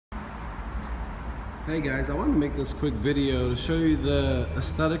Hey guys, I wanted to make this quick video to show you the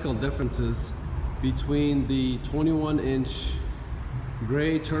aesthetical differences between the 21-inch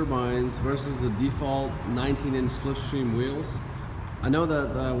gray turbines versus the default 19-inch Slipstream wheels. I know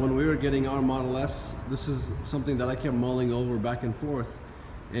that when we were getting our Model S, this is something that I kept mulling over back and forth,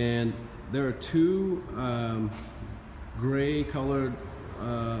 and there are two gray colored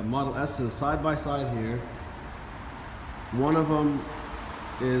Model S's side by side here. One of them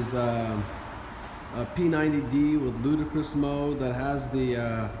is a P90D with ludicrous mode that has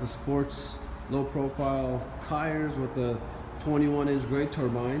the sports low profile tires with the 21-inch gray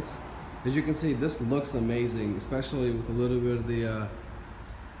turbines. As you can see, this looks amazing, especially with a little bit of the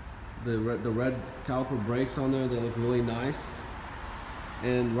red caliper brakes on there. They look really nice.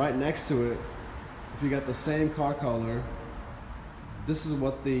 And right next to it, if you got the same car color, this is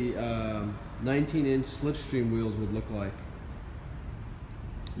what the 19-inch Slipstream wheels would look like.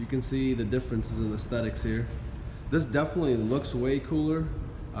 You can see the differences in aesthetics here. This definitely looks way cooler.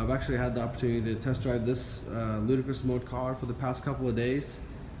 I've actually had the opportunity to test drive this ludicrous mode car for the past couple of days.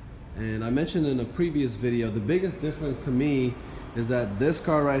 And I mentioned in a previous video, the biggest difference to me is that this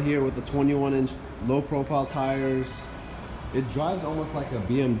car right here with the 21-inch low profile tires, it drives almost like a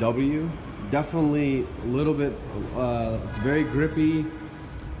BMW. Definitely a little bit, it's very grippy,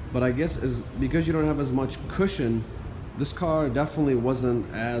 but I guess because you don't have as much cushion, this car definitely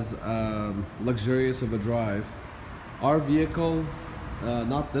wasn't as luxurious of a drive. Our vehicle,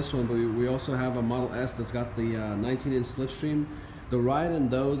 not this one, but we also have a Model S that's got the 19-inch Slipstream. The ride in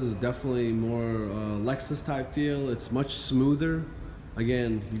those is definitely more Lexus type feel. It's much smoother.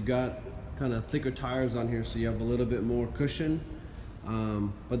 Again, you've got kind of thicker tires on here, so you have a little bit more cushion.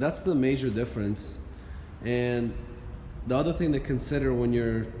 But that's the major difference. And the other thing to consider when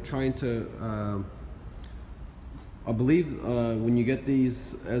you're trying to I believe when you get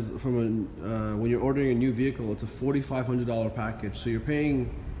these when you're ordering a new vehicle, it's a $4,500 package. So you're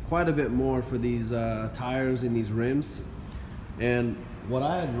paying quite a bit more for these tires and these rims. And what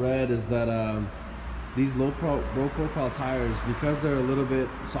I had read is that these low profile tires, because they're a little bit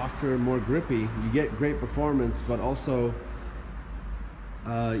softer and more grippy, you get great performance, but also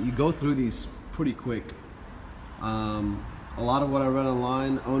you go through these pretty quick. A lot of what I read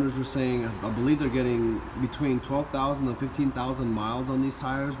online, owners were saying, I believe they're getting between 12,000 and 15,000 miles on these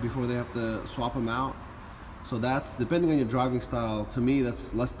tires before they have to swap them out. So that's, depending on your driving style, to me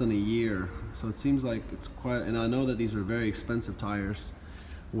that's less than a year. So it seems like it's quite, and I know that these are very expensive tires,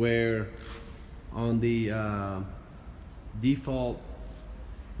 where on the default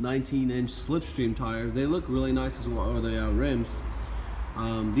 19-inch Slipstream tires, they look really nice as well, or the rims.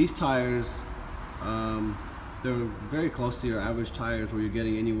 These tires, they're very close to your average tires, where you're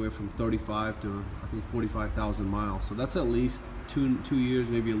getting anywhere from 35 to I think 45,000 miles. So that's at least two years,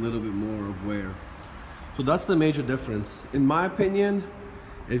 maybe a little bit more of wear. So that's the major difference. In my opinion,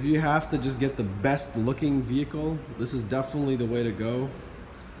 if you have to just get the best looking vehicle, this is definitely the way to go.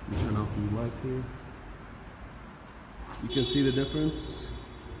 Let me turn off these lights here. You can see the difference.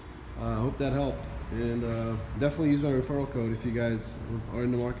 I hope that helped. And definitely use my referral code if you guys are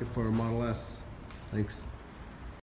in the market for a Model S. Thanks.